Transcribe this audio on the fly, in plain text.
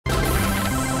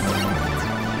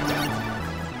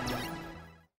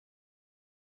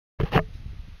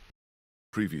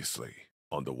Previously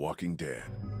on The Walking Dead.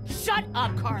 Shut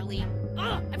up, Carly!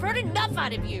 Ugh, I've heard enough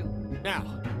out of you! Now,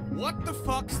 what the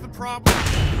fuck's the problem?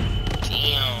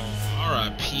 Damn,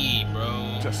 R.I.P.,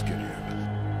 bro. Just get in.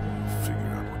 We'll figure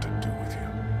out what to do with you.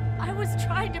 I was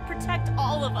trying to protect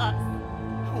all of us.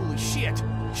 Holy shit,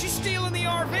 she's stealing the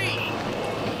RV!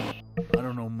 I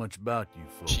don't know much about you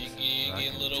folks. She can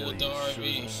get little with the RV. Sure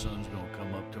the sun's gonna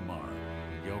come up tomorrow.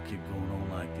 Y'all keep going on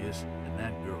like this, and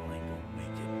that girl ain't gonna make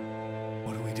it.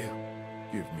 What do we do?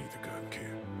 Give me the gun,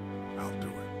 kid. I'll do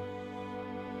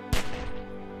it.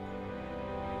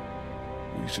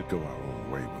 We should go our own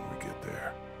way when we get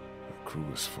there. The crew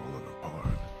is falling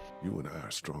apart. You and I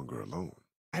are stronger alone.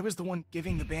 I was the one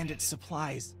giving the bandits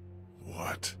supplies.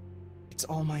 What? It's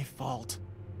all my fault.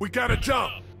 We gotta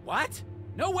jump! What?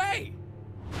 No way!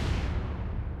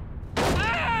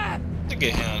 Look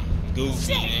at him,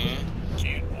 goofy, man.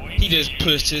 He just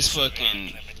pushed his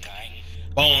fucking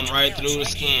bone right through the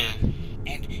skin.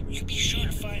 And you be sure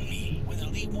to find me, whether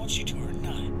Lee wants you to or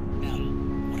not. Now,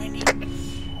 what I need...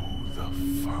 Who the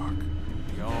fuck?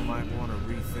 Y'all might want to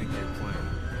rethink your plan.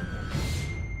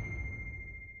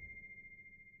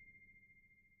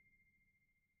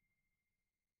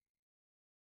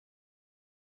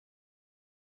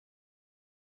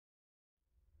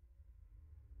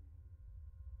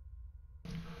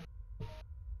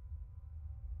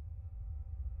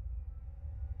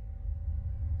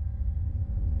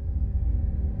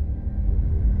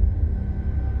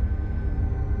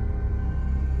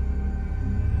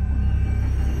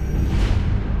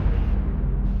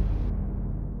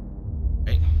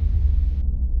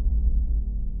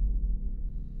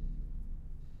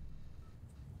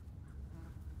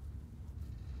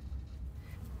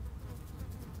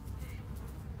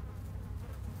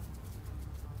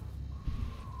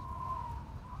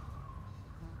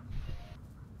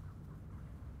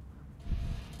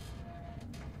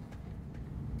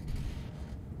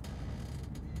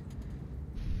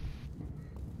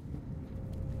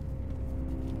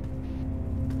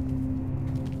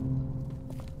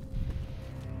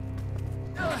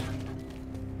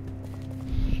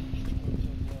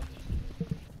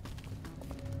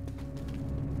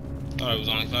 Thought it was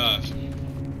only 5.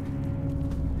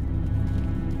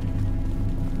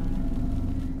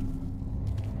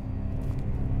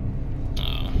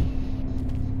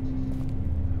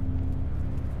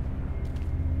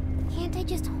 Can't I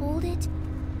just hold it?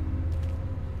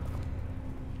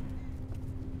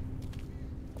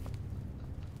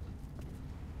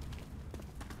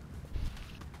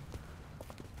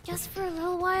 Just for a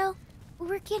little while?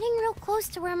 We're getting real close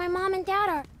to where my mom and dad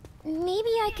are. Maybe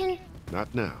I can...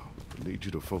 Not now. I need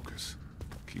you to focus.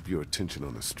 Keep your attention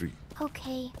on the street.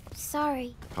 Okay,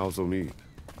 sorry. How's O'Neill?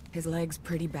 His leg's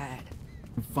pretty bad.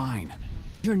 I'm fine.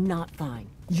 You're not fine.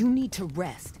 You need to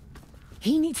rest.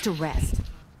 He needs to rest.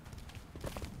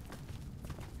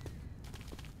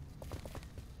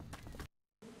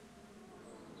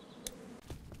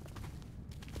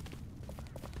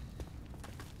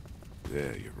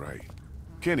 Yeah, you're right.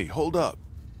 Kenny, hold up.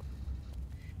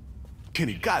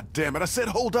 Kenny, goddammit, I said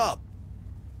hold up!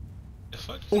 The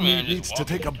fuck this O'Neill man just needs to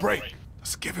walking? take a break.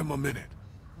 Let's give him a minute.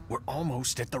 We're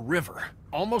almost at the river.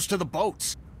 Almost to the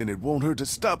boats. And it won't hurt to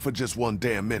stop for just one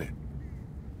damn minute.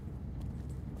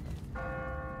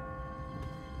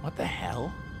 What the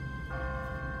hell?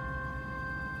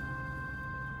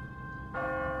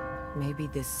 Maybe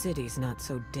this city's not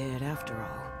so dead after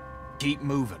all. Keep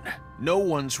moving. No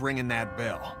one's ringing that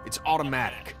bell. It's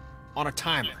automatic. On a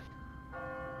timer.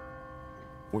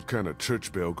 What kind of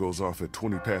church bell goes off at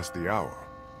 20 past the hour?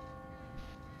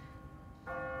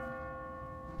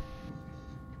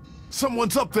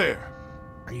 Someone's up there!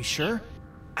 Are you sure?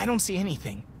 I don't see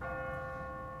anything.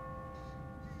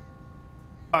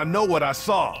 I know what I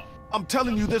saw. I'm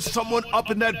telling you, there's someone up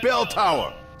in that bell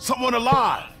tower. Someone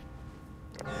alive.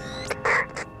 If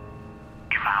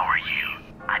I were you,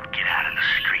 I'd get out of the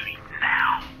street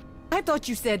now. I thought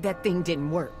you said that thing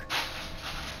didn't work.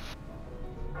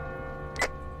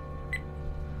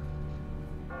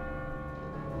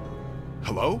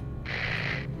 Hello?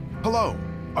 Hello?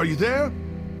 Are you there?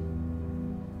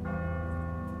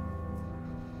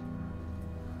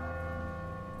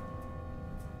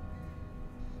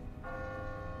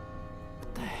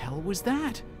 What the hell was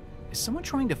that? Is someone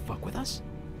trying to fuck with us?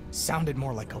 Sounded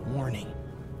more like a warning.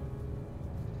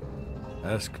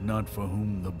 Ask not for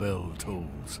whom the bell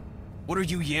tolls. What are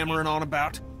you yammering on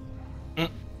about? Man,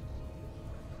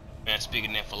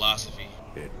 speaking that philosophy.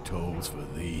 It tolls for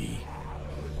thee.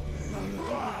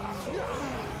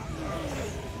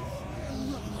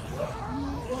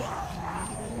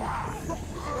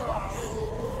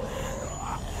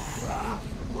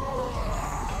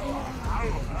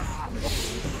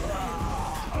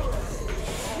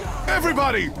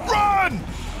 Everybody, run!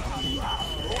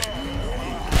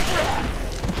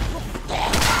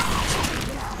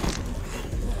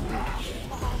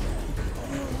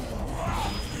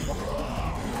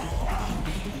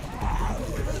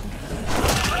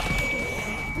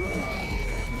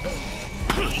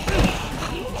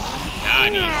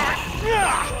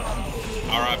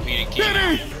 R.I.P. to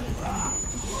Kenny.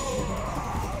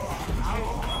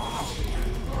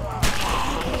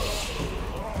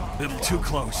 Little too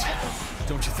close,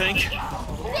 don't you think?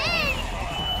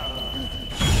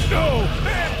 No!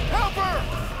 Man, help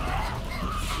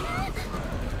her!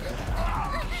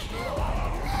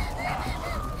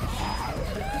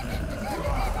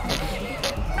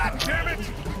 God damn it!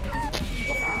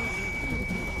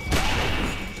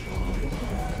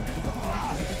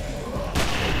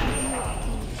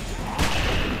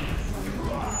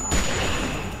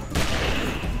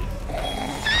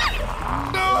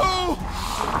 No!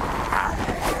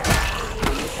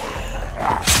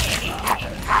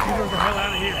 Get her the hell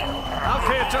out of here. I'll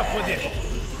catch up with you.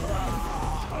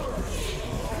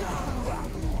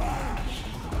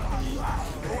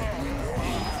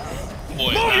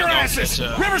 Boy, Move your not asses! gonna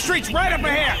catch up. River Street's right up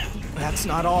ahead! That's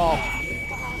not all.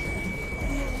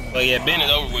 But yeah, Ben is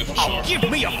over with for Oh, sure.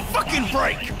 give me a fucking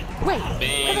break! Wait,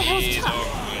 Ben where the hell's is Chuck? over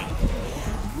with.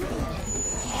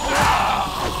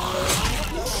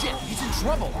 Shit, he's in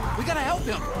trouble. We gotta help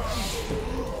him.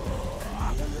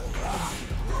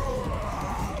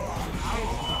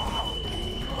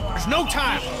 There's no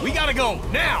time. We gotta go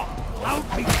now.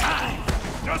 Don't be kind.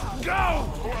 Just go!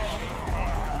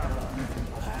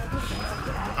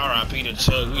 R.I.P. to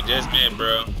Chuck. We just met,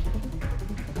 bro.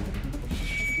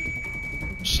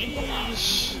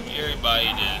 Sheesh. Everybody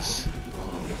just.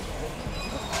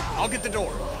 I'll get the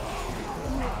door.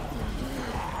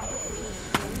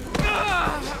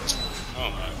 Oh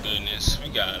my goodness. We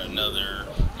got another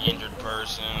injured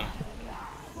person.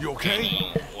 You okay?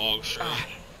 Can't walk straight.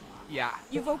 Yeah.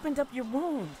 You've opened up your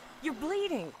wound. You're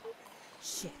bleeding.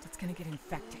 Shit, it's gonna get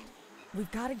infected. We've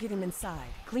gotta get him inside.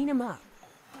 Clean him up.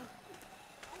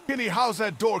 Kenny, how's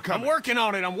that door I'm coming? working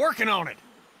on it. I'm working on it.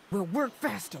 Well, work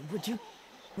faster, would you?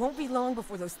 Won't be long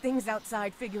before those things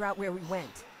outside figure out where we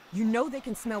went. You know they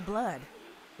can smell blood.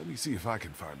 Let me see if I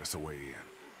can find us a way in.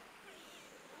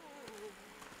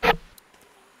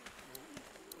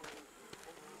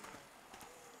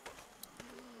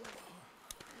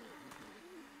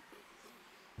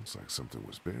 Looks like something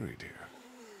was buried here.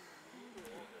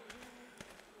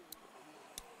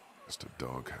 Just a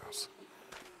doghouse.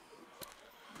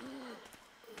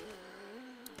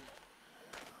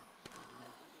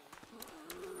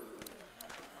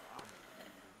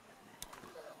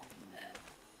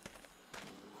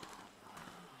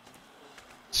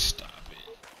 Stop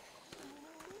it.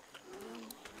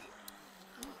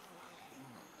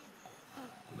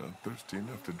 Not thirsty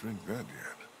enough to drink that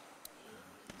yet.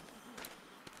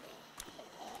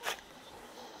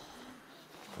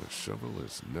 A shovel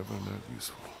is never not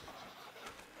useful.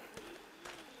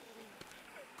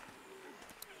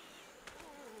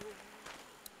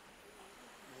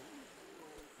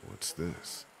 What's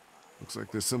this? Looks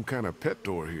like there's some kind of pet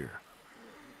door here.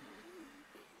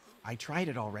 I tried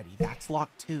it already. That's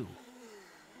locked too.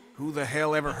 Who the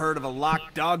hell ever heard of a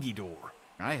locked doggy door?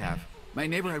 I have. My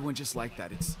neighbor had one just like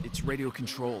that. It's radio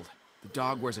controlled. The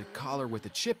dog wears a collar with a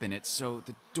chip in it, so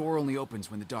the door only opens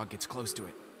when the dog gets close to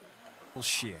it.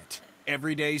 Bullshit.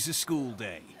 Every day's a school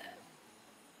day.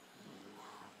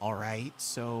 All right,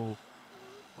 so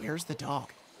where's the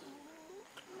dog?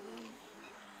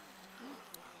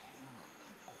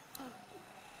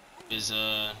 Is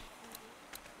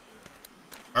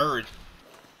bird.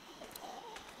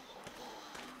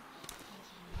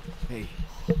 Hey,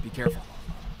 be careful.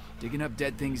 Digging up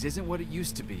dead things isn't what it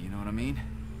used to be, you know what I mean?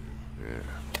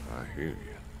 Yeah, I hear you.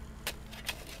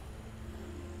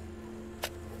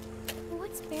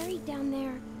 What's buried down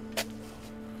there?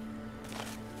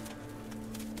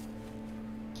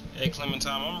 Hey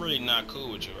Clementine, I'm really not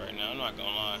cool with you right now. I'm not gonna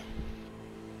lie.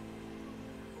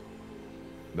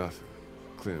 Nothing.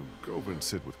 Clem, go over and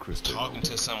sit with Kristen. Talking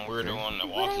to some weirdo on the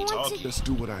But I want walkie-talkie. to- Just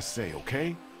do what I say,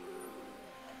 okay?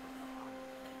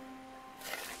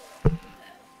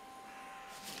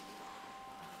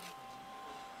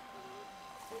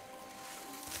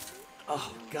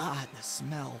 Oh, God, the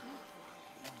smell.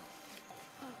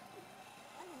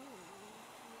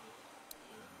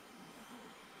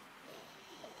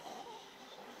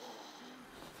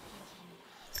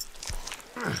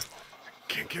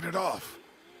 Can't get it off.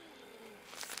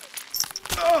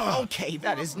 Okay,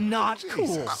 that is not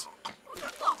cool.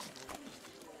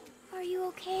 Are you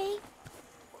okay?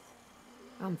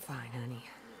 I'm fine, honey.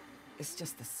 It's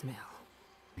just the smell.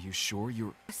 Are you sure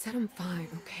you're... I said I'm fine,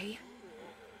 okay?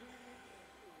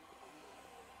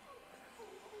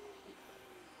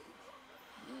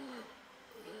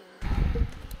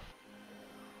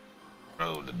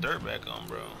 Bro, the dirt back on,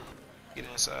 bro. Get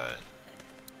inside.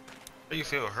 Do you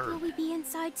feel Will hurt? we be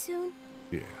inside soon?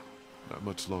 Yeah, not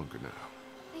much longer now.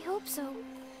 I hope so.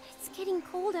 It's getting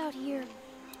cold out here.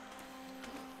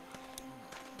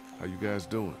 How you guys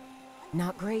doing?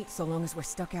 Not great so long as we're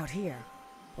stuck out here.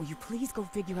 Will you please go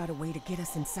figure out a way to get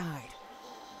us inside?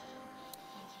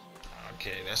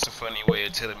 Okay, that's a funny way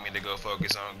of telling me to go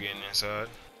focus on getting inside.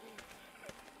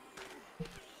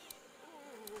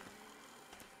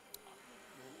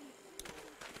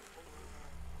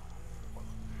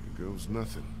 Here goes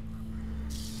nothing.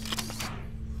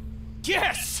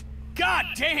 Yes! God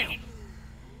damn!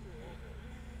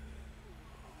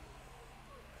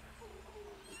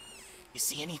 You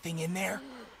see anything in there?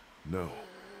 No.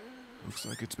 Looks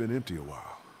like it's been empty a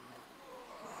while.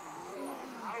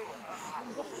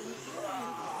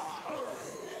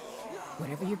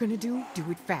 Whatever you're gonna do, do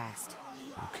it fast.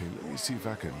 Okay, let me see if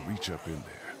I can reach up in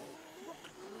there.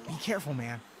 Be careful,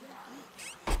 man.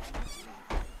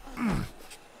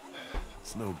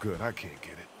 It's no good, I can't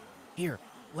get it. Here,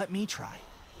 let me try.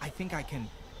 I think I can...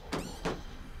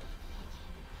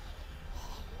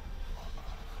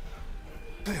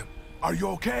 Clem, are you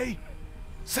okay?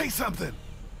 Say something!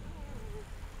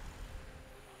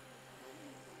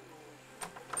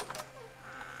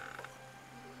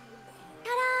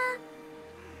 Ta-da!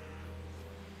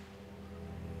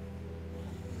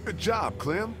 Good job,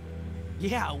 Clem.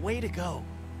 Yeah, way to go.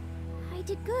 I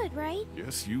did good, right?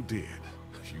 Yes, you did.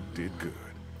 You did good.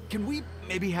 Can we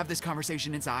maybe have this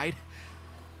conversation inside?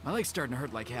 My leg's starting to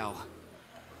hurt like hell.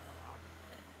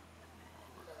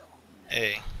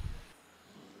 Hey.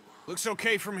 Looks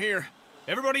okay from here.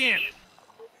 Everybody in.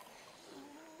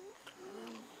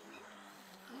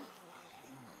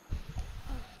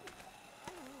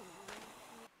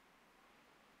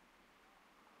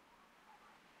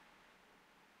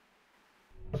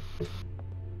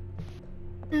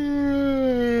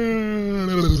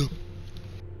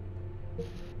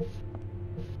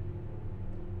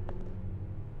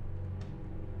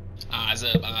 Eyes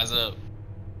up, eyes up.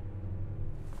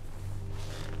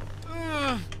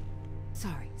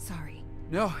 Sorry.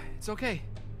 No, it's okay.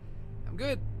 I'm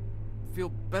good. Feel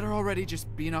better already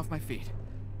just being off my feet.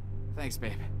 Thanks,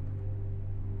 babe.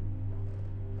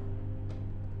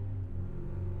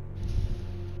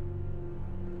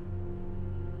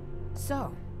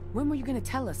 So, when were you gonna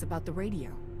tell us about the radio?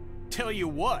 Tell you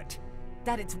what?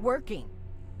 That it's working.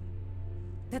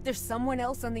 That there's someone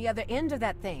else on the other end of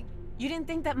that thing. You didn't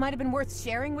think that might have been worth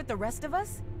sharing with the rest of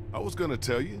us? I was gonna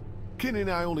tell you. Kenny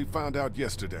and I only found out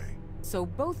yesterday. So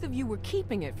both of you were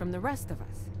keeping it from the rest of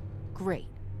us. Great.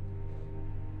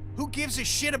 Who gives a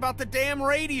shit about the damn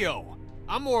radio?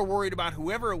 I'm more worried about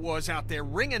whoever it was out there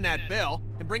ringing that bell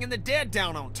and bringing the dead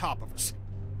down on top of us.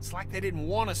 It's like they didn't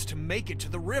want us to make it to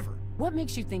the river. What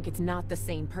makes you think it's not the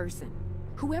same person?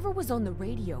 Whoever was on the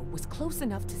radio was close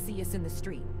enough to see us in the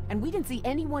street, and we didn't see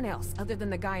anyone else other than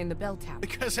the guy in the bell tower.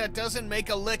 Because that doesn't make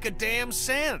a lick of damn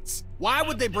sense. Why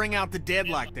would they bring out the dead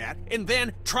like that and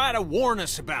then try to warn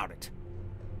us about it?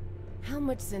 How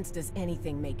much sense does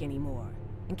anything make anymore?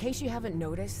 In case you haven't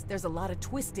noticed, there's a lot of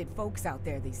twisted folks out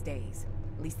there these days.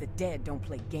 At least the dead don't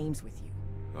play games with you.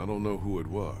 I don't know who it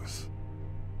was.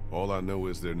 All I know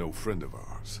is they're no friend of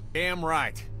ours. Damn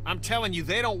right. I'm telling you,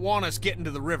 they don't want us getting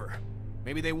to the river.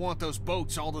 Maybe they want those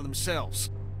boats all to themselves.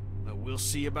 But we'll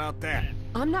see about that.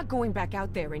 I'm not going back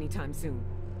out there anytime soon.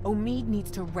 Omid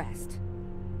needs to rest.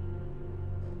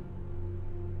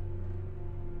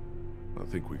 I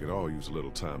think we could all use a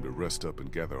little time to rest up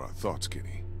and gather our thoughts,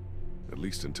 Kenny. At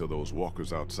least until those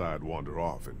walkers outside wander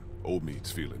off and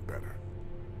Omid's feeling better.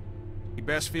 You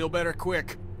best feel better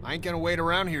quick. I ain't gonna wait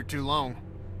around here too long.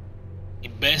 You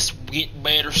best get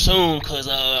better soon, cause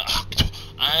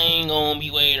I ain't gonna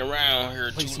be waiting around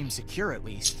here Place too. seems secure at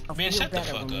least. I'll Man, feel shut the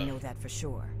better fuck when we up. know that for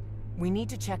sure. We need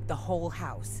to check the whole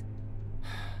house.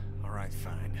 All right,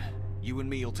 fine. You and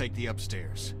me'll take the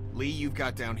upstairs. Lee, you've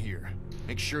got down here.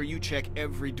 Make sure you check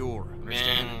every door.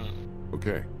 Understand? Man,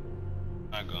 Okay.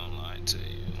 I'm not gonna lie to you.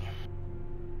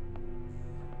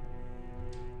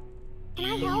 Can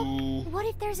I help? What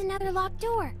if there's another locked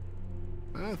door?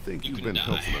 I think You you've can been die.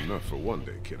 helpful enough for one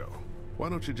day, kiddo. Why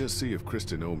don't you just see if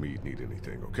Kristen and Omid need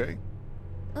anything, okay?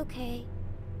 Okay.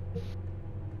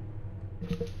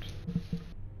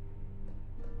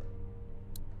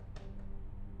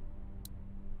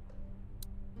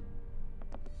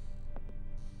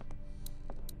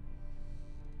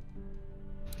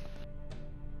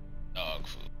 Dog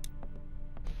food.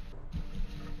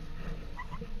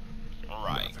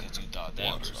 thought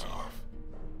that was Water's wrong. off.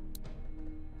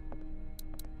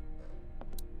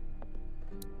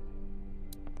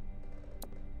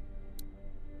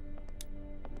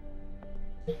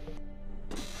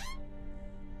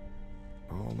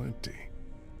 All empty.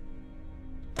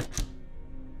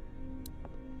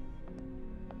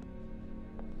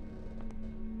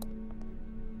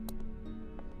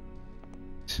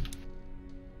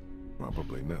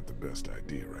 Probably not the best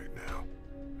idea right now.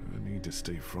 I need to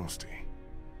stay frosty.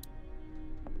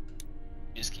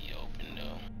 Whiskey open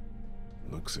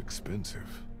though. Looks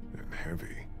expensive and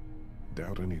heavy.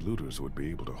 Doubt any looters would be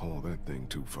able to haul that thing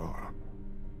too far.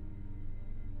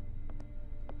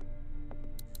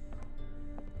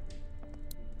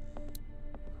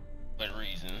 What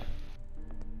reason?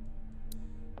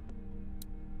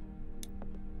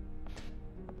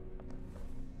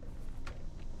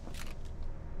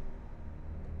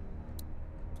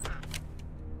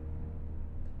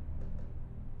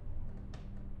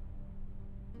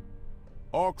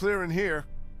 All clear in here.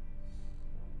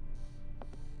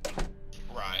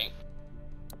 Right.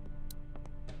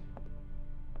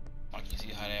 Like you see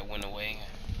how that went away?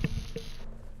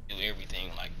 Do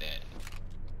everything like that.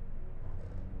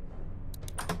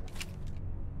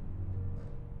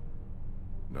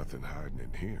 Nothing hiding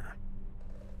in here.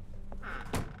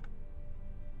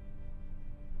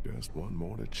 Just one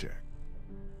more to check.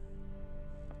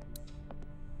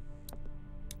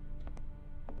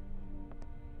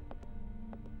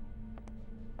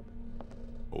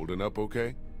 Holding up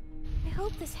okay? I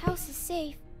hope this house is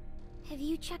safe. Have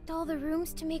you checked all the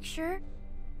rooms to make sure?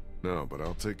 No, but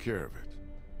I'll take care of it.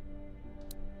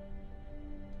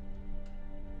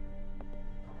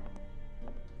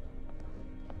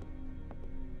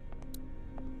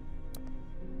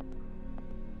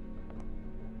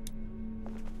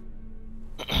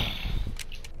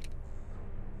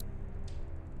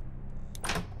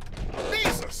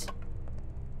 Jesus!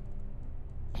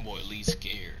 Boy, at least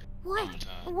scared. What? Sometimes.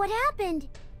 What happened?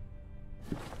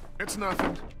 It's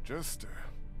nothing. Just,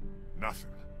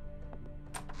 nothing.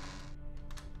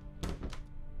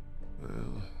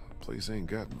 Well, the place ain't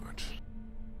got much.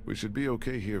 We should be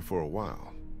okay here for a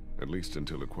while. At least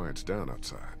until it quiets down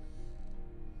outside.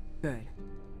 Good.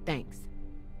 Thanks.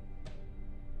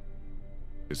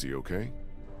 Is he okay?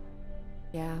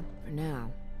 Yeah, for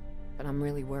now. But I'm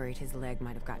really worried his leg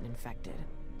might have gotten infected.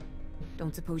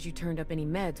 Don't suppose you turned up any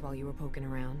meds while you were poking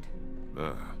around?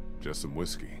 Nah, just some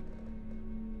whiskey.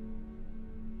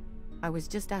 I was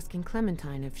just asking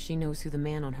Clementine if she knows who the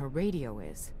man on her radio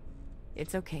is.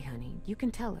 It's okay, honey. You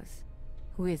can tell us.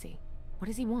 Who is he? What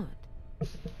does he want?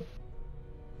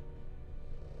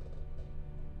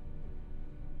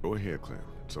 Go ahead, Clem.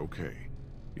 It's okay.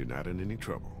 You're not in any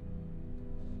trouble.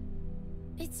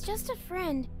 It's just a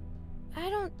friend. I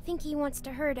don't think he wants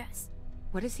to hurt us.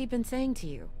 What has he been saying to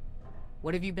you?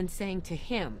 What have you been saying to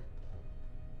him?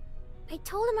 I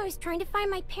told him I was trying to find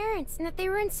my parents and that they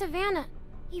were in Savannah.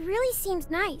 He really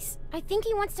seems nice. I think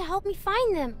he wants to help me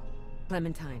find them.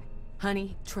 Clementine,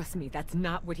 honey, trust me, that's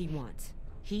not what he wants.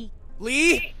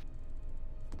 Lee?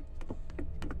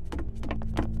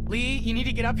 Lee, you need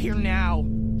to get up here now.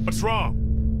 What's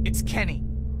wrong? It's Kenny.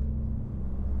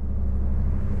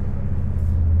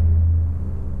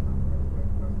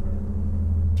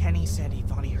 Kenny said he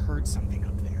thought he heard something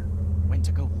up there. Went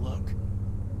to go look.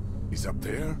 He's up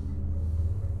there?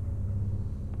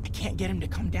 I can't get him to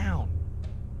come down.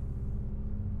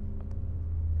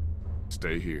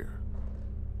 Stay here.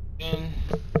 And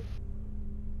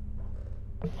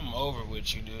I'm over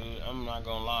with you, dude. I'm not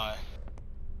gonna lie.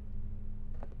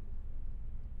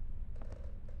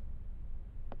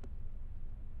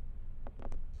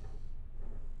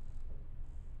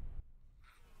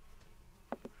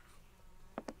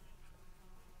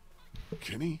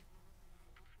 Kenny?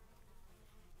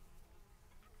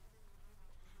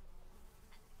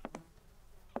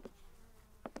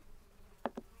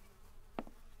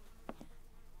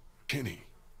 Kenny,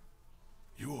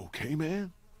 you okay,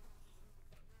 man?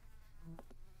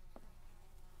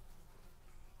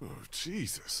 Oh,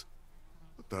 Jesus.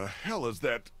 What the hell is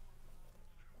that?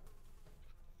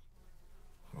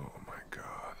 Oh, my God.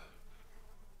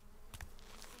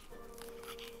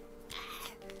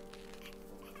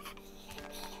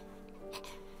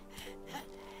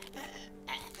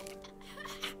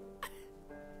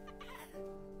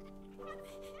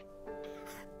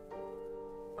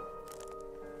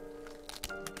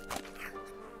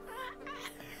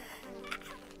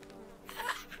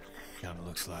 Kinda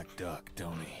looks like Duck,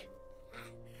 don't he?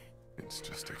 It's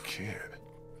just a kid.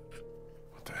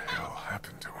 What the hell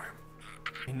happened to him?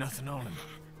 Ain't nothing on him.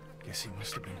 Guess he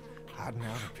must have been hiding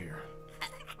out up here.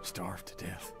 Starved to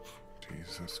death.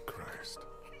 Jesus Christ.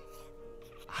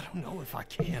 I don't know if I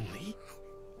can, Lee.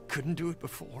 Couldn't do it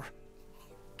before.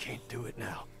 Can't do it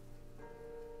now.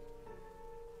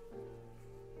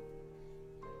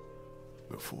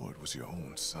 Before it was your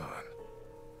own son.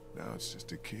 Now it's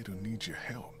just a kid who needs your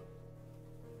help.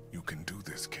 You can do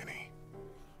this, Kenny.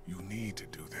 You need to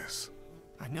do this.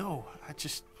 I know, I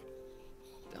just...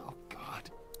 Oh, God.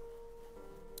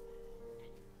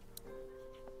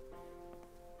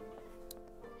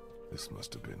 This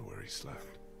must have been where he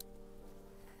slept.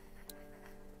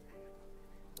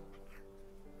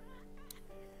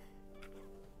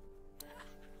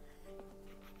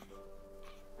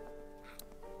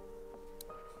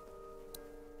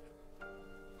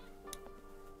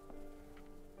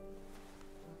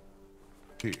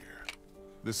 Here.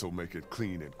 This'll make it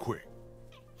clean and quick.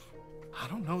 I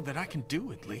don't know that I can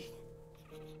do it, Lee.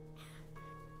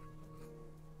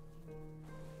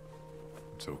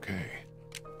 It's okay.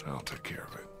 I'll take care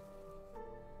of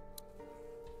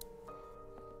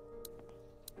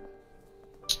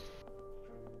it.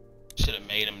 Should have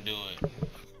made him do it.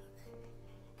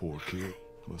 Poor kid.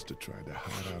 Must have tried to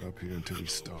hide out up here until he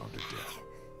starved to death.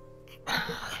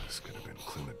 This could have been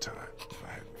Clementine if I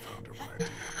hadn't found her when I did.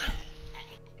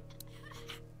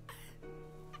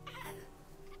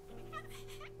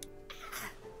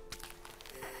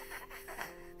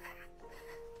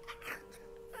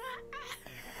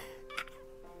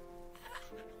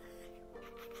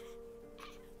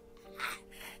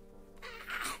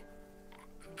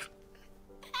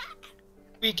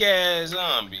 Weak ass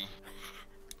zombie.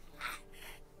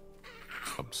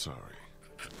 I'm sorry.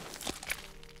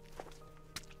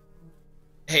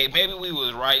 Hey, maybe we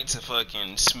was right to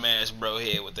fucking smash bro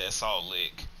head with that salt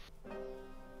lick.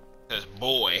 Cause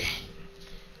boy.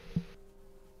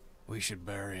 We should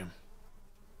bury him.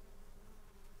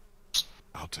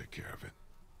 I'll take care of it.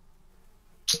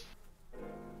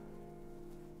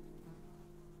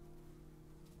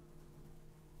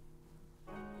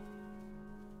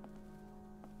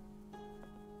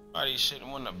 Somebody shouldn't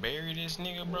want to bury this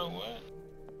nigga, bro. What?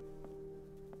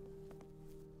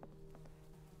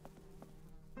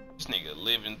 This nigga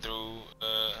living through,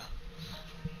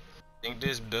 think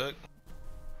this duck.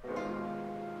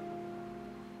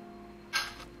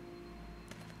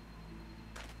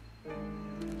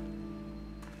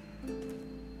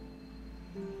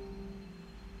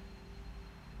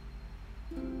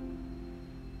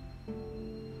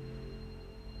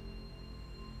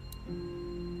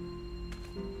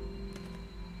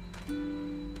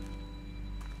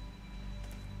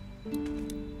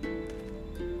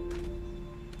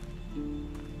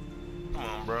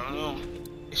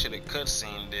 Should have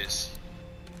cutscene this.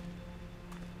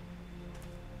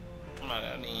 I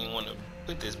didn't even want to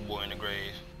put this boy in the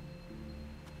grave.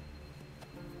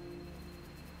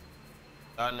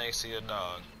 Out next to your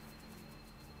dog.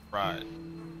 Right.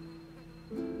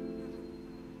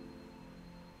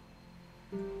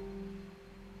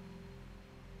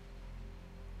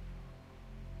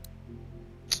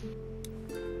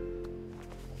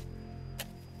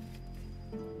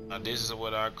 Now this is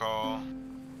what I call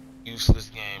useless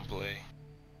gameplay.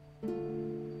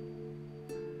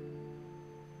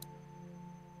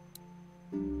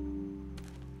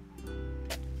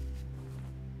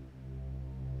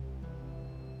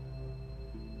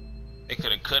 They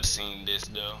could have cutscene this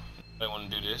though. They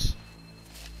want to do this.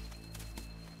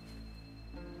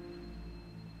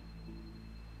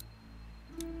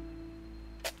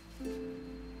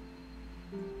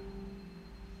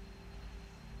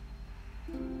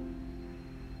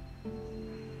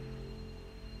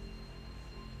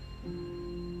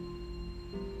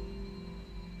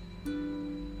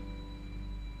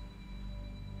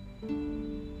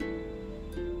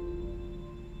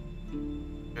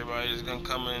 Everybody's gonna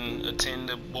come and attend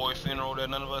the boy funeral that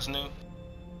none of us knew.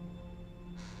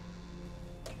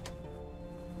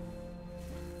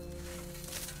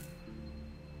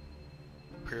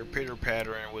 Pitter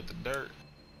pattering with the dirt.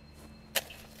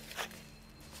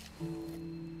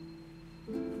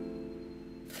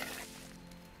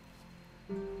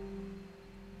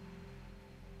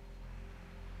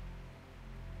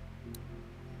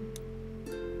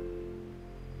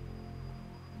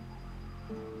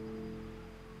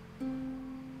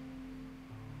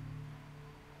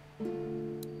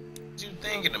 What you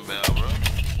thinking about, bro?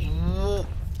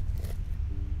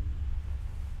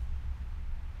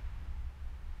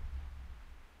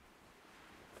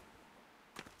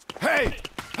 Hey!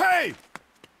 Hey!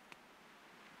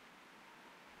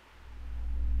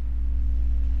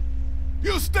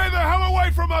 You stay the hell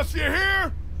away from us, you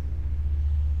hear?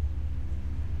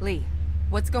 Lee,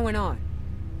 what's going on?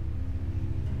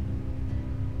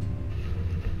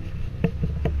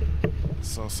 I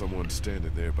saw someone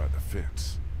standing there by the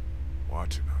fence,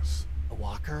 watching us. A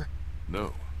walker?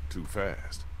 No, too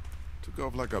fast. Took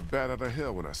off like a bat out of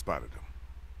hell when I spotted him.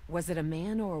 Was it a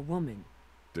man or a woman?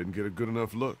 Didn't get a good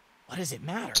enough look. What does it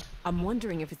matter? I'm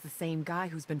wondering if it's the same guy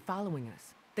who's been following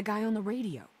us. The guy on the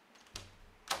radio.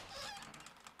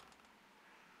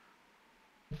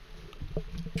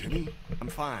 Kenny? I'm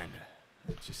fine.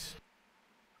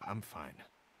 I'm fine.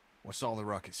 What's all the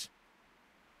ruckus?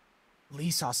 Lee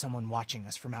saw someone watching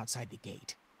us from outside the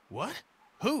gate. What?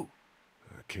 Who?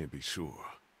 I can't be sure.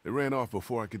 They ran off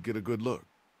before I could get a good look.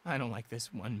 I don't like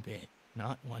this one bit.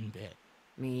 Not one bit.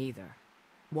 Me either.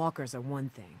 Walkers are one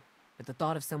thing, but the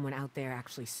thought of someone out there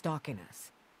actually stalking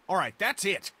us. All right, that's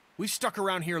it. We've stuck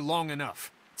around here long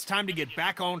enough. It's time to get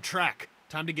back on track.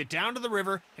 Time to get down to the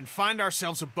river and find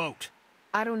ourselves a boat.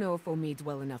 I don't know if Omid's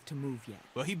well enough to move yet.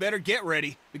 Well, he better get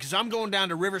ready, because I'm going down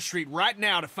to River Street right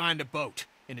now to find a boat.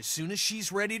 And as soon as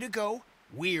she's ready to go,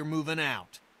 we're moving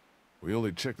out. We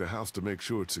only checked the house to make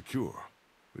sure it's secure.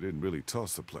 We didn't really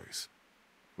toss the place.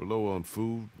 We're low on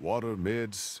food, water,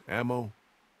 meds, ammo.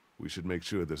 We should make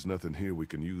sure there's nothing here we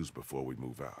can use before we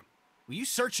move out. Well, you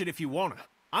search it if you wanna.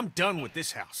 I'm done with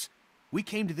this house. We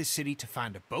came to this city to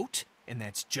find a boat, and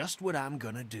that's just what I'm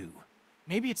gonna do.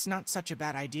 Maybe it's not such a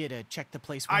bad idea to check the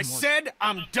place one I more... said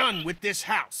I'm done with this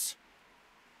house!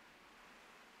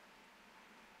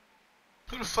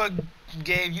 Who the fuck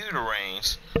gave you the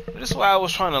reins? This is why I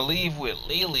was trying to leave with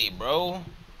Lily, bro.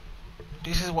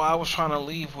 This is why I was trying to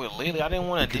leave with Lily. I didn't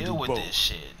want to deal with this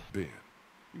shit. Ben,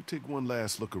 you take one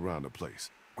last look around the place.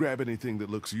 Grab anything that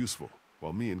looks useful,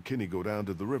 while me and Kenny go down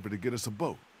to the river to get us a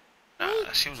boat.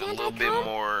 She was a little bit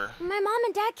more... My mom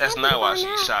and dad can't That's not why she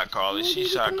now. shot Carly. Maybe She we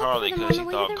shot can look Carly for them because on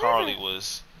she the way to thought the Carly river.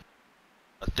 was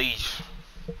a thief.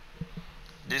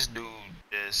 This dude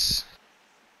is...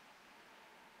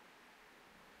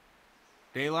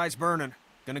 Daylight's burning.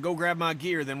 Gonna go grab my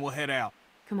gear, then we'll head out.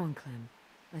 Come on, Clem.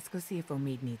 Let's go see if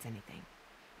Omid needs anything.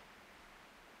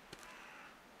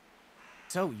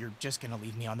 So, you're just gonna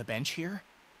leave me on the bench here?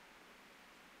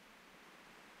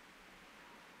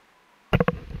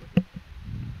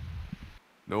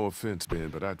 No offense, Ben,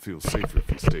 but I'd feel safer if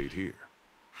you stayed here.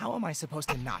 How am I supposed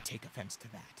to not take offense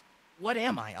to that? What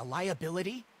am I, a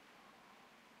liability?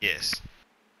 Yes.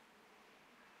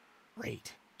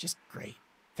 Great. Just great.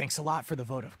 Thanks a lot for the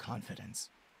vote of confidence.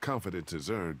 Confidence is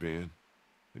earned, Ben.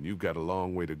 And you've got a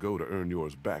long way to go to earn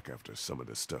yours back after some of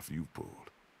the stuff you've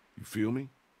pulled. You feel me?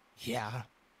 Yeah.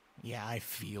 Yeah, I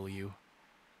feel you.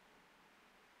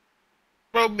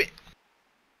 Bro,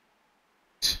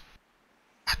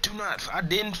 I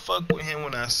didn't fuck with him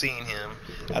when I seen him.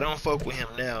 I don't fuck with him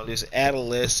now. This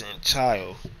adolescent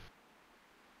child.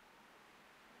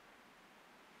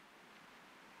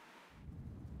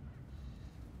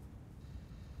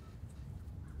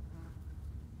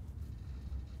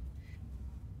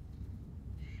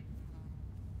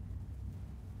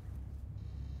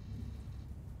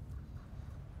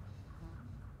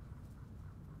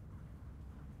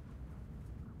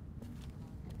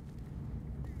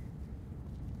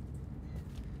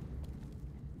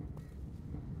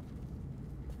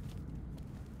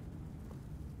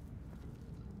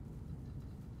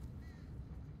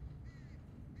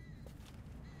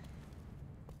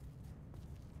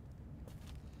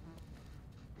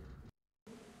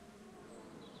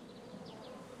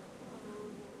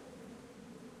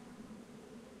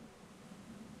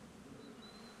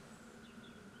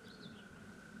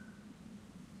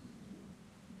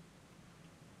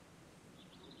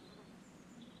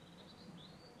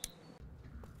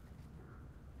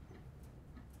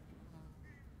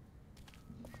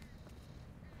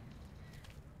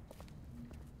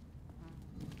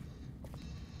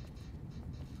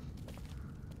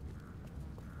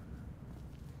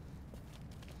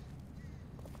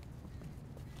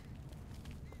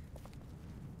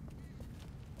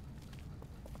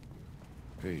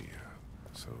 Hey,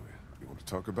 so you want to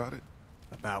talk about it?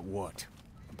 About what?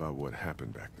 About what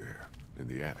happened back there, in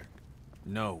the attic.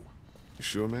 No. You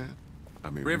sure, man? I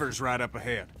mean... River's right up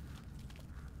ahead.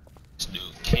 This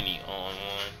dude Kenny on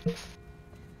one.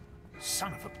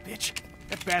 Son of a bitch.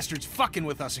 That bastard's fucking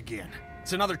with us again.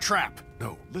 It's another trap.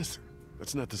 No, listen.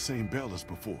 That's not the same bell as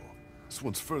before. This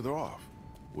one's further off.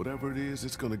 Whatever it is,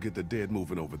 it's gonna get the dead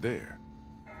moving over there.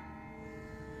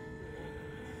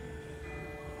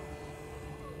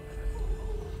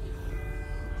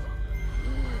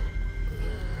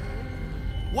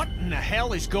 What in the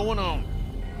hell is going on?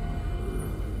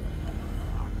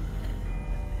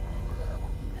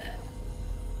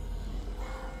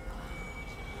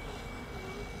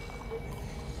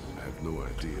 I have no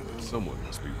idea, but someone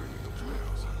must be ringing those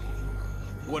bells.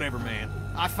 Whatever, man.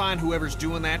 I find whoever's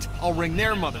doing that, I'll ring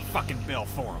their motherfucking bell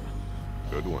for them.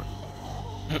 Good one.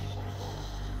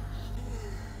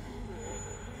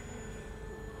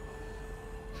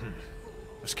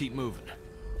 Let's keep moving.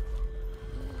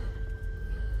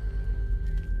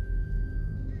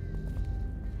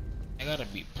 I gotta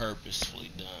be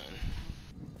purposefully done.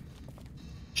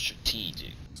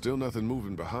 Strategic. Still nothing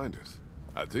moving behind us.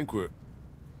 I think we're...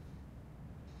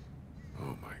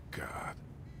 Oh my God.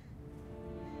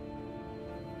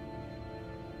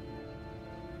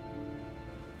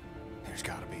 There's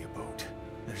gotta be a boat.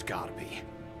 There's gotta be.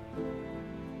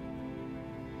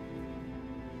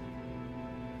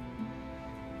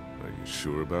 Are you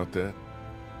sure about that?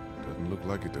 Doesn't look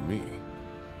like it to me.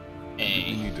 Hey,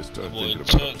 We need to start what thinking about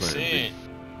Chuck a plan said. B.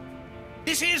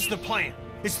 This is the plan.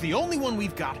 It's the only one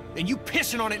we've got, and you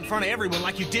pissing on it in front of everyone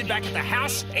like you did back at the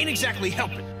house ain't exactly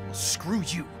helping. Well, screw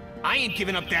you. I ain't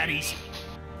giving up that easy.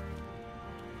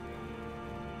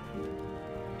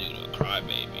 Dude, a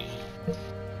crybaby.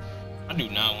 I do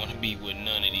not want to be with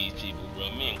none of these people, bro.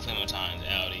 Me and Clementine's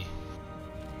outie.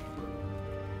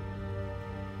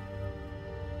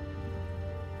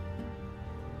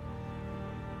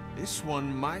 This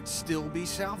one might still be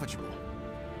salvageable.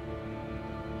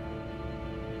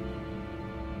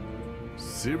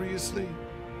 Seriously?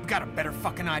 Got a better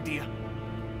fucking idea?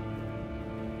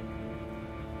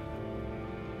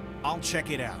 I'll check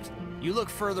it out. You look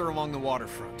further along the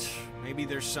waterfront. Maybe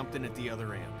there's something at the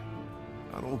other end.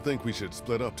 I don't think we should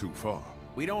split up too far.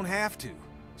 We don't have to.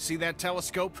 See that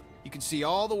telescope? You can see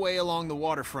all the way along the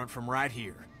waterfront from right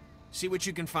here. See what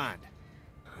you can find.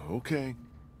 Okay.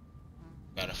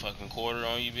 Got a fucking quarter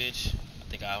on you, bitch? I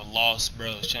think I lost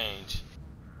bro's change.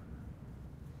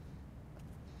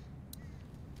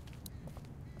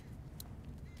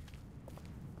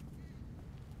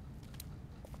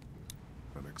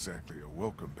 Not exactly a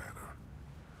welcome banner.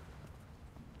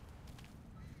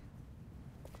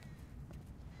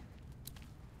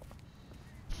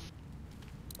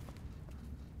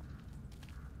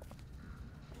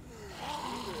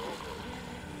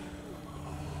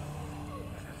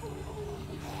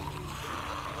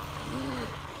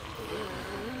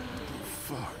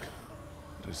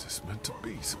 What is this meant to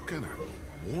be? Some kind of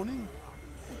warning?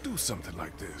 We'll do something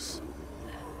like this.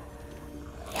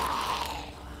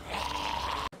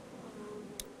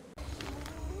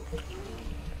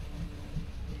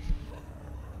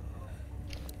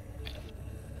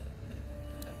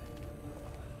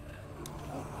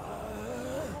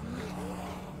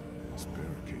 This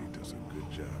barricade does a good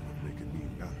job of making me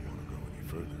not want to go any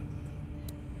further.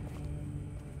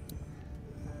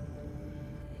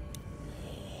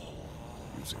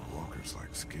 Using walkers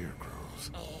like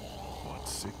scarecrows. What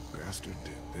sick bastard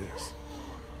did this?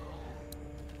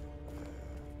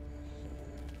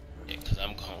 Yeah, cause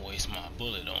I'm gonna waste my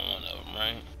bullet on one of them,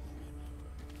 right?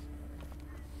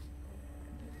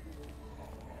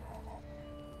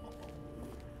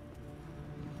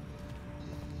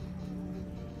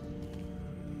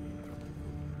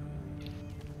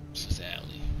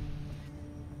 Sadly.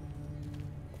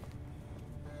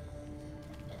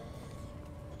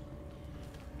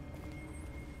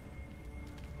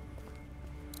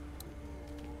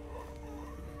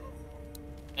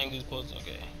 Angles close,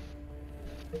 okay.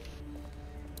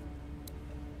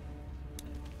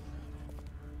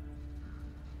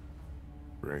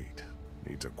 Great.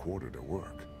 Needs a quarter to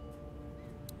work.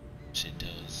 Shit does.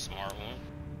 Smart one.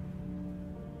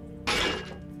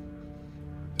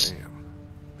 Damn.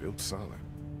 Built solid.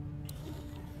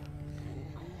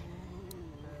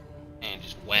 And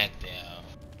just whacked out.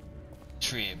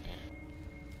 Tripping.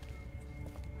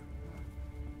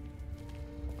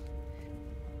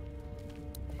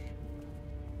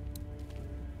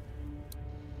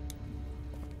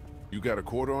 You got a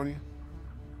quarter on you?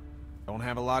 Don't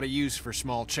have a lot of use for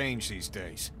small change these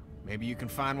days. Maybe you can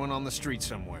find one on the street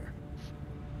somewhere.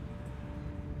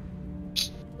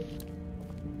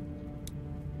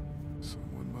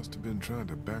 Someone must have been trying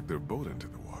to back their boat into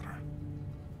the water.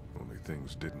 Only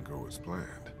things didn't go as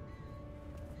planned.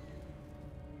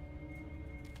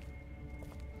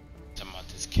 Talking about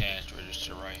this cash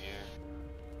register right here.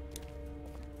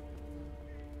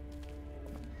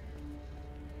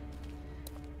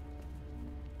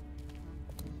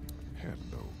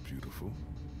 Hello, beautiful.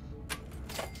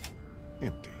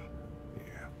 Empty.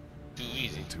 Yeah. Too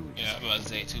easy. Too easy. Yeah, I'm about to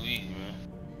say too easy, man.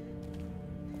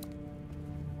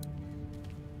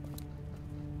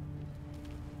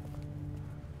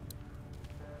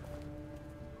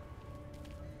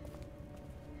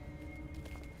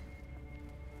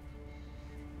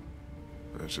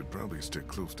 I should probably stick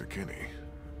close to Kenny.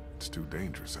 It's too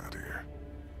dangerous out here.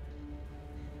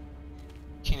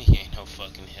 no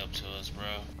fucking help to us,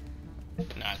 bro.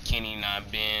 Not Kenny,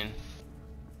 not Ben.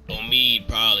 Omid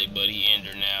probably, but he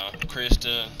injured now.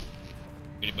 Krista,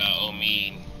 what about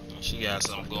Omid? She got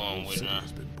something going with her.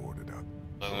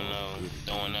 I don't know,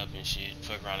 throwing up and shit.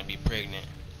 Fuck around and be pregnant.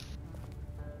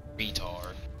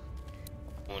 Retard.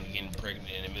 Going to get pregnant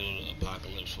in the middle of the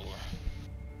apocalypse war.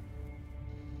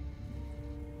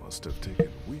 Must have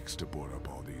taken weeks to board up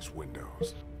all these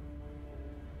windows.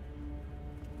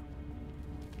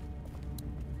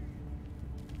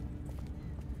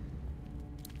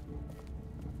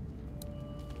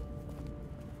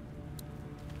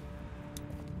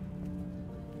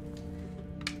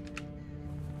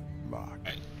 Locked.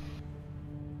 Right.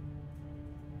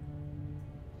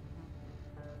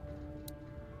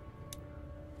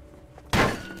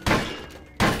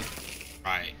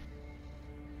 Right.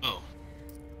 Oh.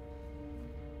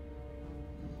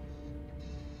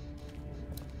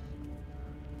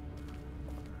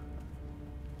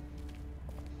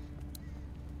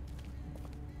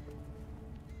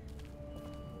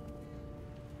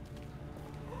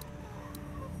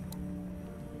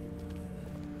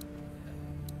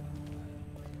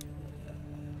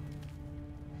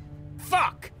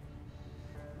 Fuck!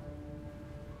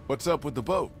 What's up with the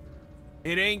boat?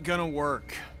 It ain't gonna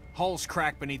work. Hull's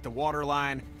cracked beneath the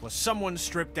waterline, plus someone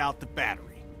stripped out the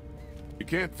battery. You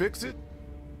can't fix it?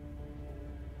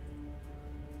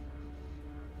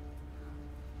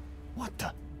 What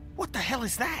the hell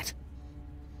is that?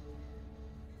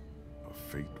 A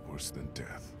fate worse than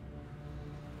death.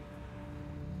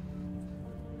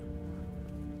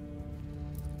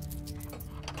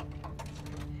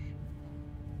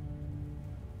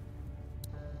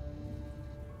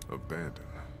 Abandoned,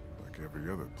 like every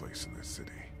other place in this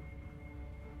city.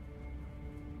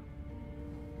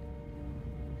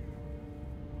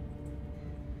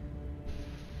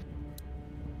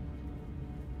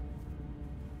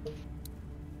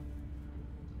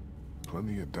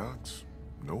 Plenty of docks,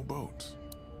 no boats.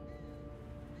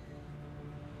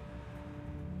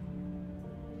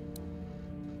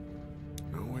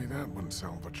 No way that one's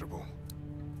salvageable.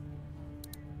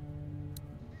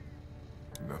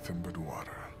 Nothing but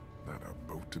water, not a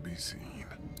boat to be seen.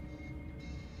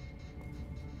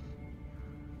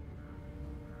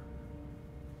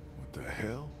 What the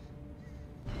hell?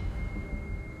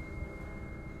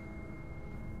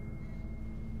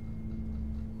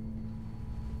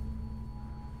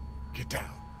 Get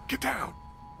down! Get down!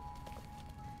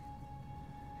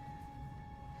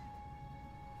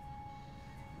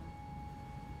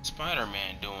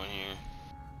 Spider-Man doing here?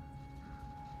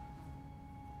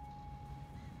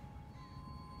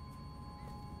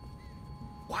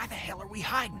 Why the hell are we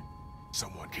hiding?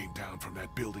 Someone came down from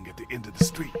that building at the end of the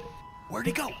street. Where'd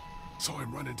he go? Saw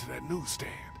him run into that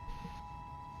newsstand.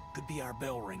 Could be our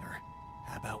bell ringer.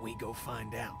 How about we go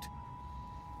find out?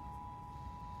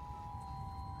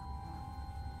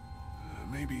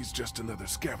 Maybe he's just another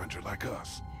scavenger like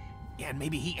us. Yeah, and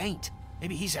maybe he ain't.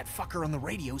 Maybe he's that fucker on the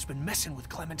radio who's been messing with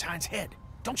Clementine's head.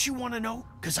 Don't you want to know?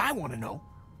 'Cause I want to know.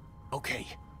 Okay,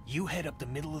 you head up the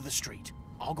middle of the street.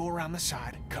 I'll go around the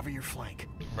side, cover your flank.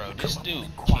 Bro, this dude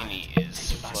Kenny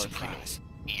is fucking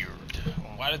weird.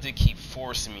 Why does they keep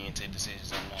forcing me into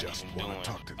decisions I'm not just even doing?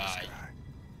 Talk to this guy.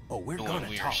 Oh, we're doing gonna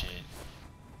weird talk. shit.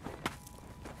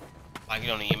 Like it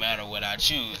don't even matter what I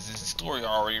choose. This is a story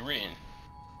already written.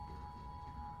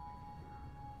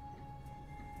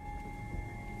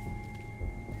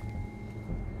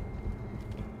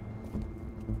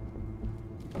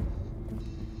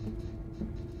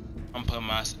 I'm putting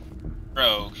my...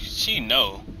 Bro, she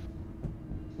know.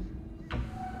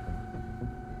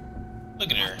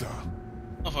 Look at her.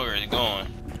 Motherfucker is going.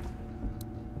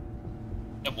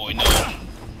 That boy know.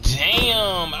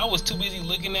 Damn, I was too busy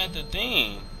looking at the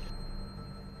thing.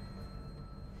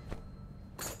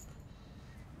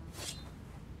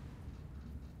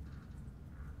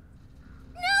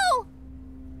 No!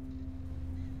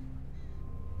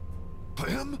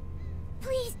 Clem?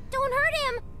 Please, don't hurt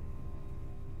him!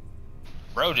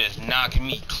 Bro just knocking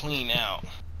me clean out.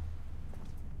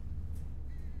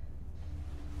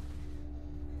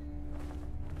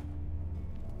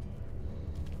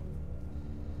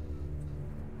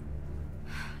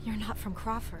 You're not from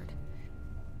Crawford.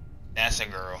 That's a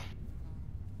girl.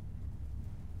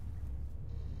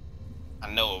 I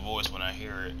know a voice when I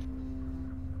hear it.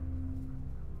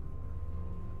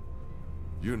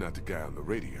 You're not the guy on the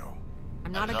radio.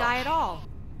 I'm not a guy at all.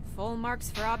 Full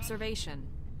marks for observation.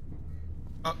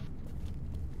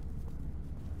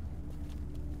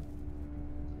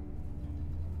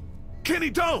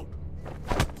 Kenny, don't!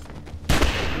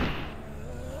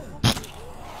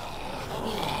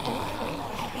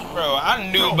 Bro, I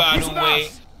knew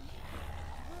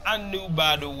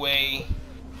by the way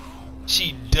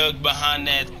she dug behind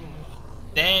that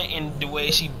and the way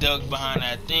she dug behind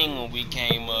that thing when we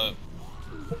came up.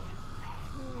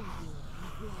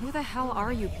 Who the hell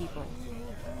are you people?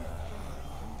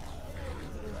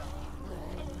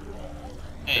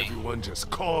 Hey. Everyone just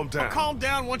calm down. I'll calm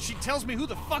down once she tells me who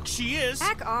the fuck she is.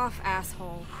 Back off,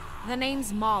 asshole. The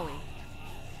name's Molly.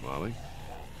 Molly,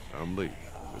 I'm Lee.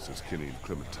 This is Kenny and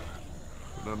Clementine.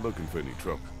 We're not looking for any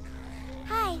trouble.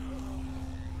 Hi.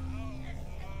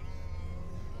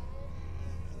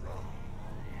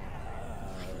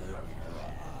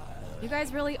 You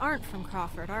guys really aren't from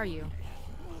Crawford, are you?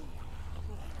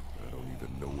 I don't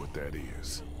even know what that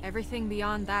is. Everything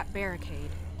beyond that barricade.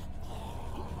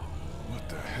 What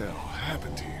the hell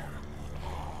happened here?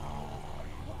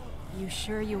 You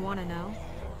sure you want to know?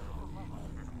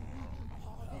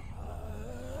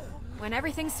 When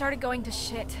everything started going to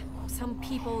shit, some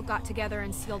people got together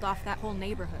and sealed off that whole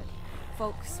neighborhood.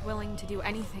 Folks willing to do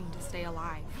anything to stay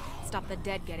alive, stop the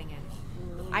dead getting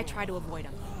in. I try to avoid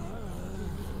them.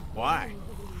 Why?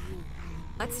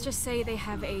 Let's just say they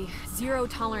have a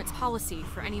zero-tolerance policy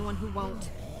for anyone who won't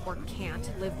or can't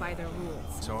live by their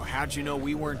rules. So how'd you know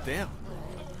we weren't them?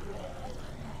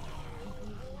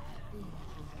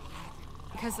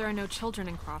 Because there are no children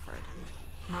in Crawford.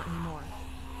 Not anymore.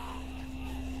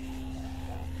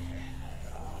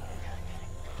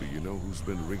 Do you know who's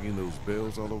been ringing those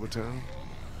bells all over town?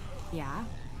 Yeah,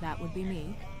 that would be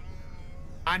me.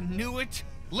 I knew it!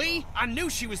 Lee, I knew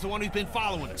she was the one who's been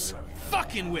following us.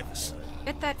 Fucking with us.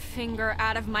 Get that finger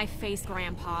out of my face,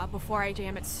 Grandpa, before I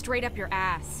jam it straight up your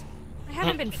ass. I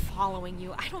haven't been following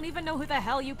you. I don't even know who the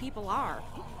hell you people are.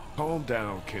 Calm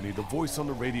down, Kenny. The voice on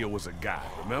the radio was a guy,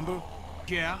 remember?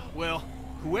 Yeah, well,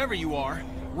 whoever you are,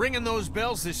 ringing those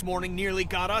bells this morning nearly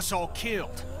got us all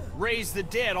killed. Raised the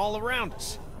dead all around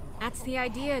us. That's the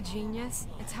idea, genius.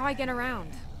 It's how I get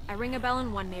around. I ring a bell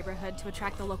in one neighborhood to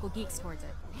attract the local geeks towards it.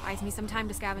 Buys me some time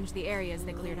to scavenge the areas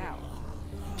they cleared out.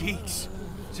 Geeks?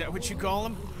 Is that what you call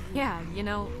them? Yeah, you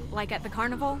know, like at the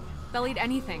carnival? They'll eat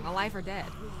anything, alive or dead.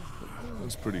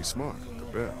 That's pretty smart, the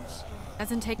bells.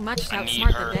 Doesn't take much to I need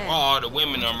outsmart her. the dead. All the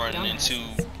women I'm running Dumbasses.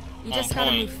 into. You just on gotta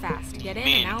point. move fast, get in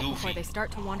Being and out goofy. before they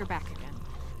start to wander back again.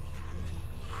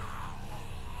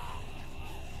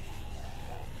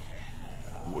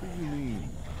 What do you mean,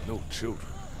 no children?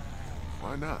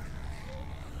 Why not?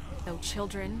 No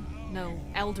children, no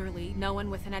elderly, no one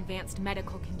with an advanced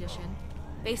medical condition.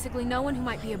 Basically, no one who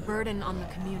might be a burden on the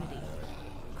community.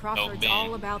 Crawford's Ben.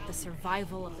 all about the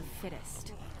survival of the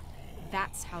fittest.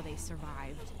 That's how they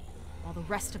survived, while the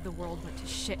rest of the world went to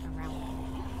shit around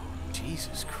them.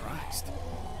 Jesus Christ.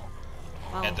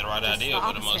 Well, Had the right just idea for the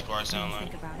opposite most part, when sound you like.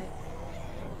 think about it.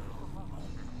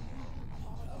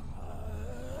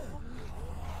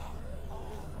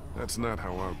 That's not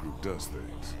how our group does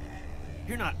things.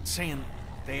 You're not saying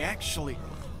they actually...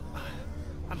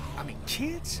 I mean,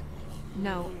 kids?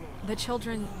 No, the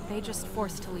children, they just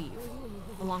forced to leave,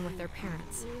 along with their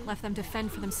parents. Left them to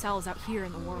fend for themselves out here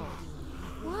in the world.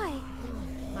 Why?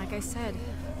 Like I said,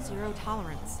 zero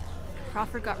tolerance.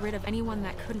 Crawford got rid of anyone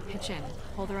that couldn't pitch in,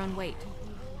 pull their own weight.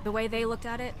 The way they looked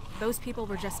at it, those people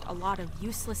were just a lot of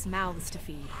useless mouths to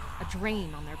feed, a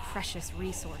drain on their precious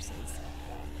resources.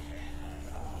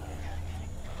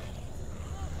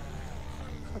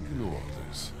 How do you know all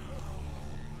this?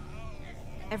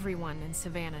 Everyone in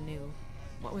Savannah knew.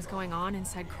 What was going on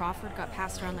inside Crawford got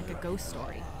passed around like a ghost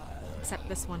story. Except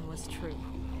this one was true.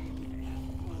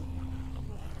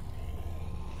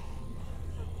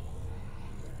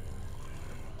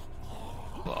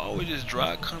 Well, always just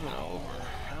dry coming over.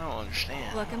 I don't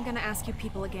understand. Look, I'm gonna ask you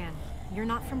people again. You're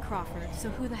not from Crawford, so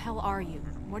who the hell are you?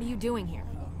 What are you doing here?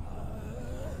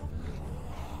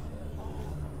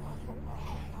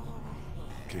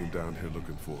 Came down here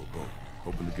looking for a boat,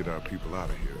 hoping to get our people out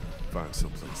of here, find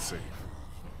something safe.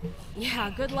 Yeah,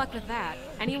 good luck with that.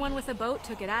 Anyone with a boat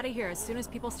took it out of here as soon as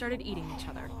people started eating each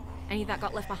other. Any that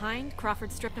got left behind,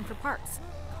 Crawford stripped them for parts.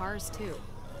 Cars, too.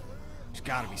 There's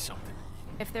gotta be something.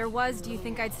 If there was, do you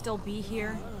think I'd still be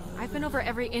here? I've been over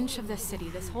every inch of this city.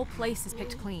 This whole place is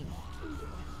picked clean.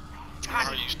 God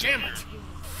Are you damn it!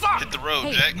 Fuck! Hit the road,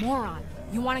 Hey, Jack. moron.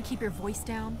 You want to keep your voice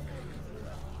down?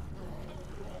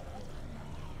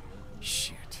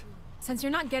 Shit. Since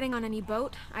you're not getting on any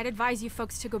boat, I'd advise you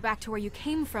folks to go back to where you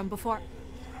came from before...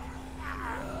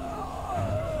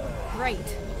 Great.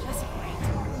 Just great.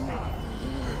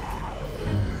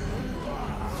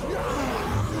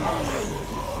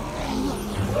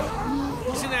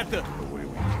 Isn't that the way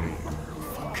we came?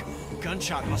 Fuck. The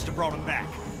gunshot must have brought him back.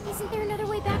 Isn't there another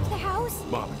way back to the house?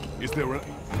 Molly, is there a...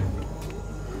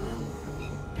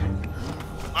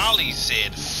 probably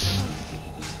said,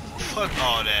 fuck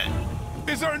all that.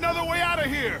 Is there another way out of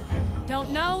here?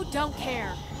 Don't know, don't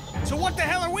care. So what the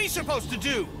hell are we supposed to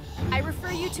do? I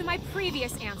refer you to my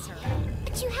previous answer.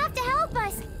 But you have to help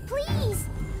us, please.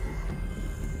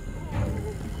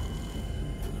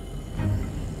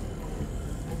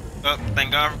 Oh,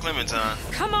 thank God for Clementine.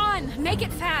 Come on, make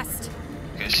it fast.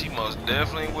 Cause she most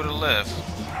definitely would have left.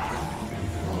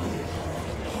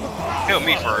 Help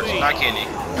me first, not Kenny.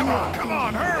 Come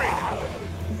on, hurry!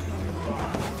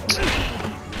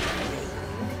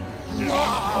 Come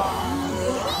on!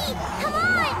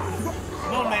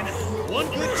 Come on, man. One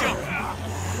good jump.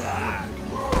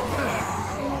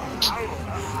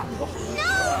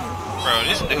 Bro,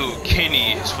 this dude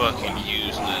Kenny is fucking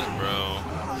useless, bro.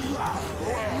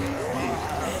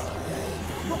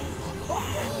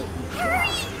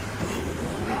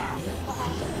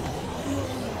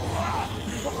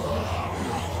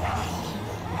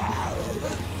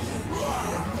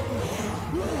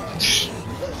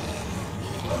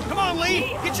 Come on,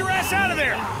 Lee. Get your ass out of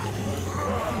there.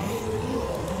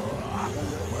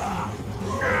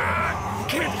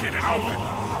 Can't get it open.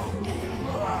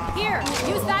 Here,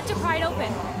 use that to pry it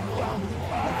open.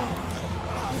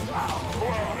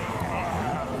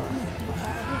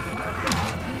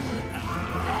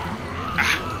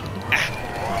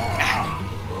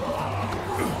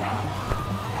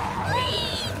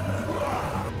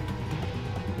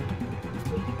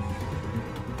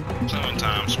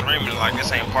 Sometimes screaming like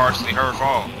this ain't partially her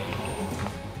fault.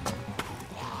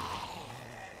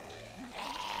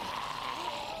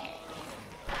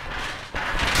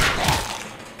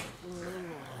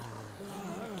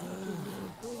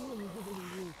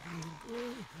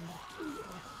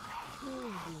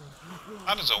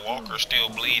 How does a walker still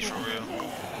bleed for real?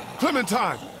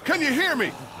 Clementine, can you hear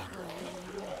me?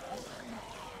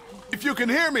 If you can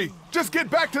hear me, just get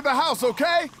back to the house,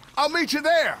 okay? I'll meet you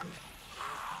there.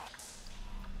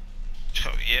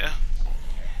 Oh, yeah?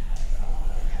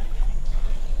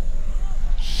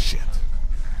 Shit.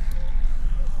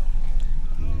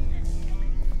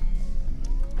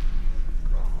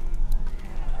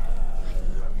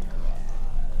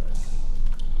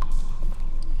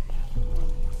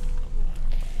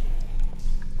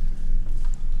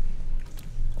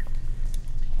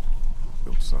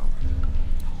 Feel solid.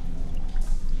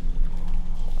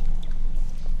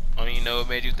 I don't even know what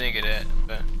made you think of that,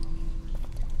 but...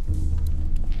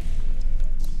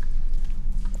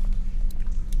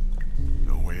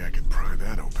 No way I can pry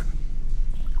that open.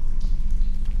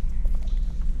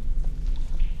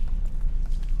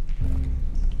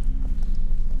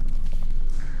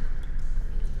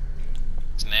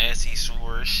 It's nasty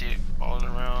sewer shit falling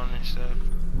around and stuff.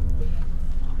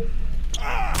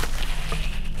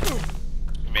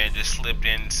 Man just slipped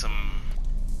in some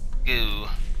goo.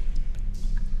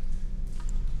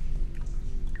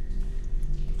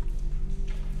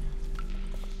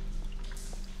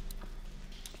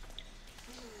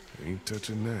 Ain't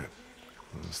touching that.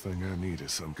 Last thing I need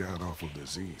is some god-awful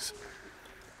disease.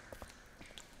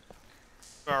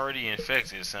 Already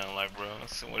infected, it sound like, bro.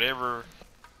 So whatever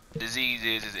disease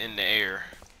is in the air.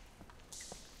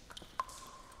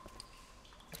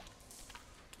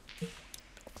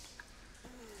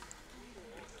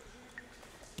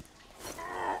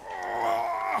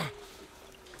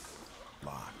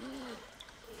 Lock.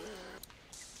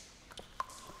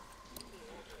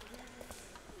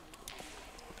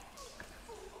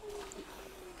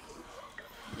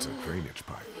 It's a drainage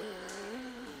pipe.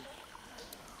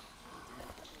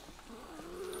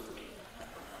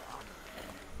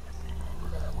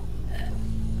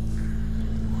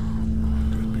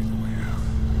 Could be the way out.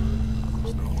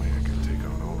 There's no way I can take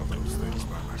on all of those things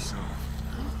by myself.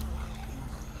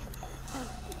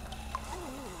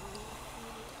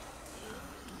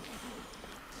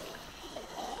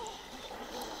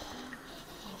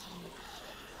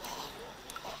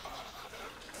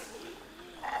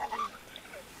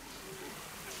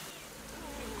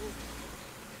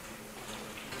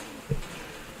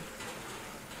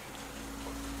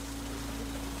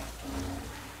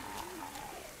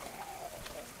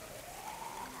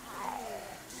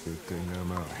 Good thing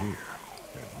I'm out here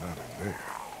and not in there.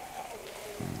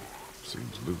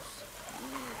 Seems loose.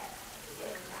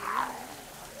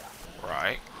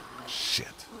 Right. Shit.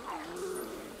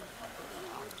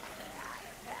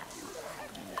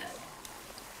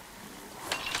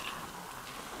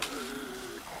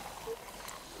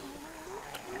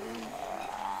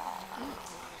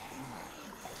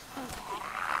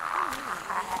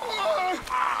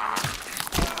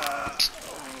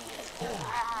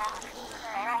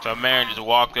 So man just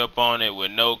walked up on it with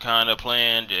no kind of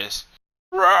plan, just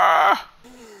rah.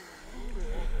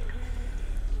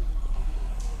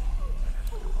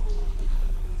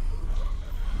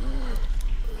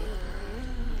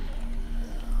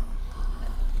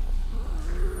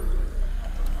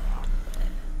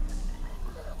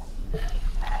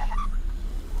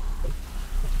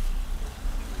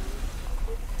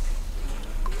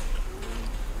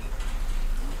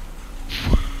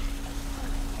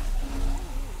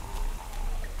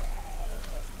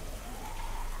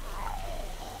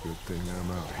 thing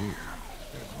I'm out here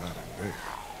and not in there.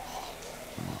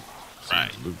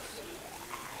 Right. Seems loose.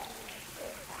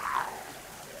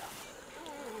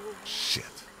 Shit.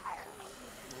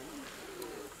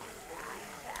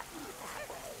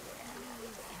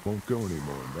 Won't go any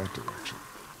more in that direction.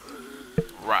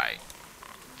 Right.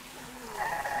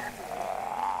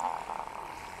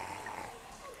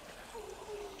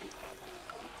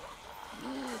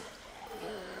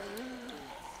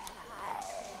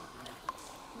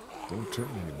 Don't turn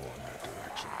anymore in that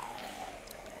direction.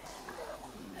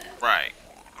 Right.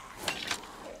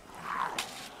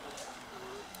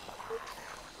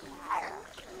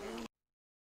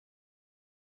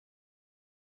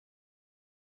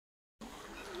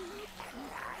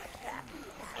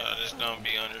 I just don't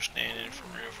be understanding for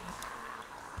real.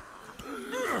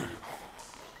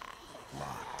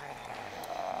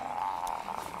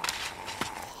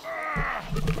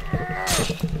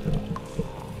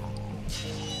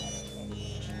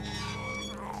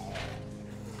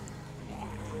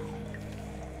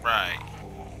 Right.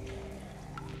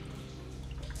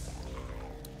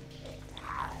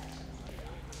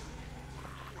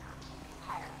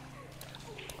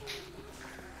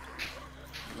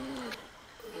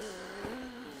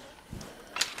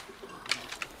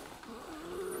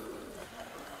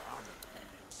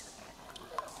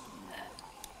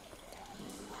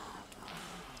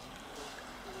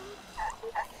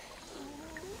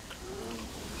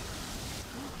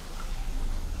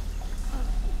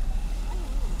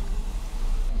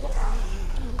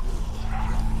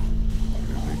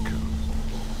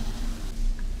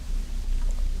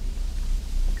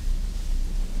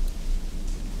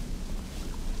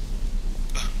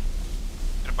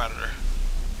 Get up out of there.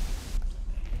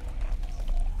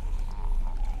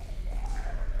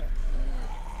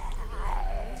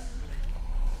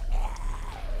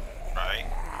 Right.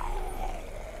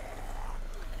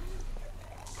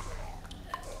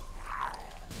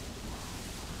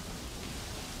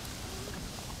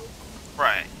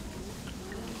 Right.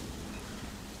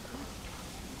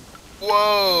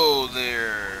 Whoa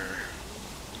there.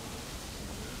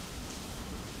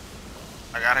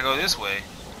 I gotta go this way.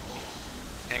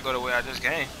 Can't go the way I just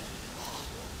came.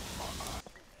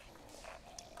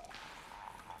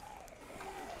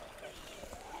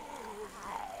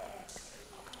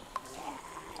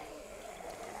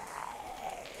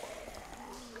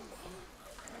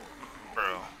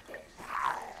 Bro.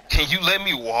 Can you let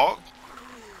me walk?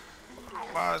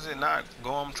 Why is it not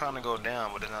going? I'm trying to go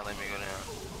down, but it's not letting me go down.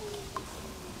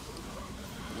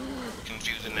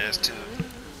 Confusing as too.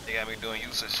 They got me doing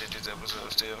useless shit this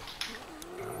episode still.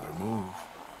 Gotta move.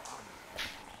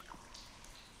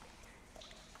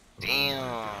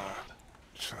 Damn.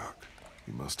 Chuck,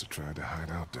 he must have tried to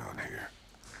hide out down here.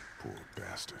 Poor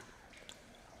bastard.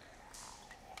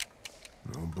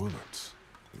 No bullets.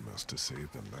 He must have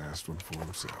saved the last one for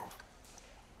himself.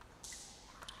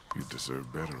 You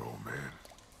deserve better, old man.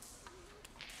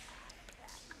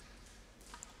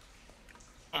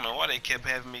 I don't know why they kept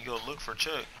having me go look for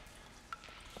Chuck.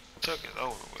 Chuck is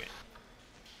over with.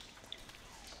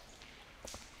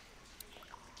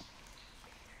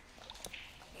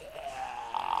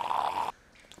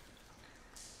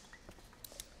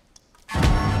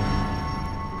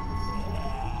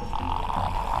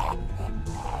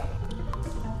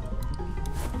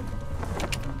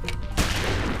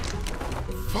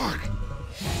 Fuck!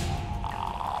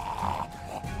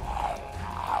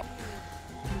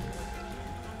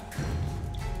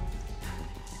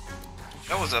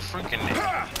 That was a freaking,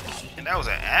 and that was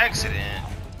an accident.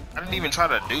 I didn't even try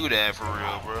to do that for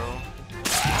real, bro.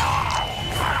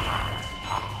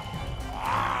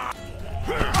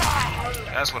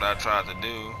 That's what I tried to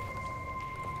do.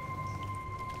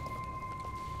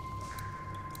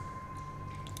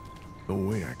 No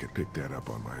way I could pick that up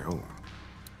on my own.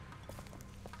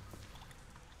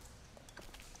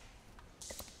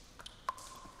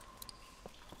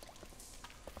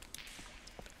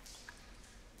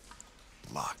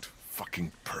 Locked.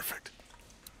 Fucking perfect.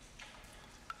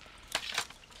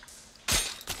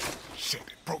 Shit,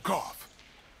 it broke off.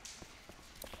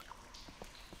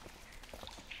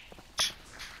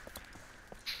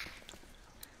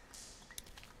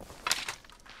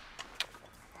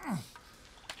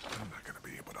 I'm not gonna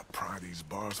be able to pry these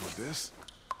bars with this.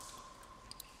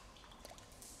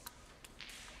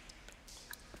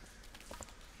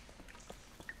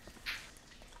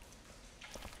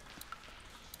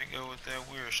 Go with that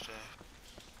weird stuff.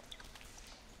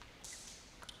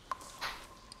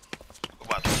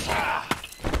 About to fall.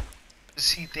 Who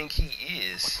does he think he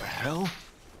is? What the hell?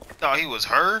 Thought he was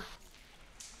her?